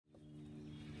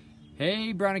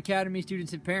Hey Brown Academy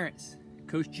students and parents,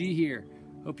 Coach G here.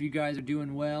 Hope you guys are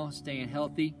doing well, staying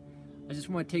healthy. I just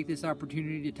want to take this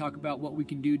opportunity to talk about what we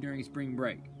can do during spring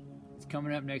break. It's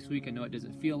coming up next week. I know it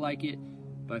doesn't feel like it,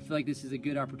 but I feel like this is a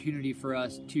good opportunity for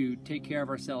us to take care of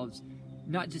ourselves,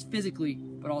 not just physically,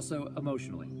 but also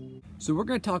emotionally. So we're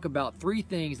going to talk about 3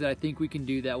 things that I think we can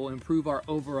do that will improve our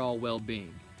overall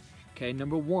well-being. Okay,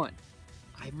 number 1.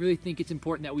 I really think it's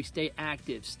important that we stay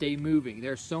active, stay moving.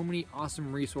 There are so many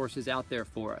awesome resources out there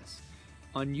for us.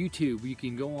 On YouTube, you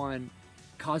can go on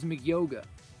Cosmic Yoga,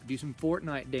 do some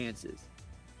Fortnite dances.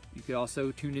 You could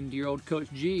also tune into your old Coach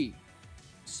G.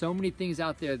 So many things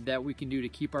out there that we can do to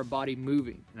keep our body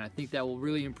moving. And I think that will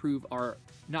really improve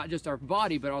not just our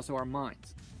body, but also our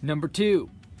minds. Number 2,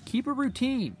 keep a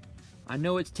routine. I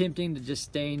know it's tempting to just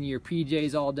stay in your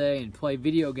PJs all day and play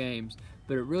video games,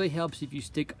 but it really helps if you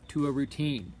stick to a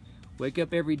routine. Wake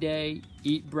up every day,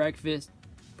 eat breakfast,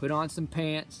 put on some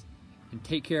pants, and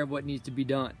take care of what needs to be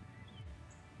done.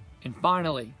 And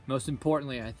finally, most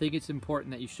importantly, I think it's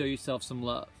important that you show yourself some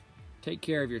love. Take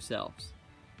care of yourselves.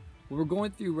 What we're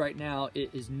going through right now,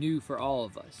 it is new for all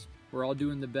of us. We're all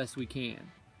doing the best we can.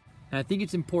 And I think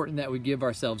it's important that we give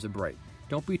ourselves a break.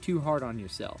 Don't be too hard on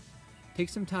yourself. Take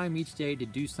some time each day to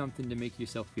do something to make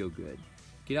yourself feel good.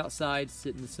 Get outside,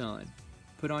 sit in the sun.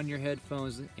 Put on your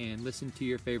headphones and listen to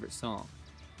your favorite song.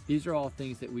 These are all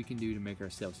things that we can do to make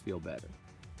ourselves feel better.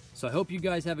 So I hope you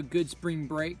guys have a good spring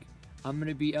break. I'm going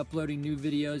to be uploading new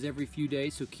videos every few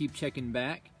days, so keep checking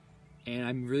back. And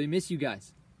I really miss you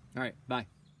guys. All right, bye.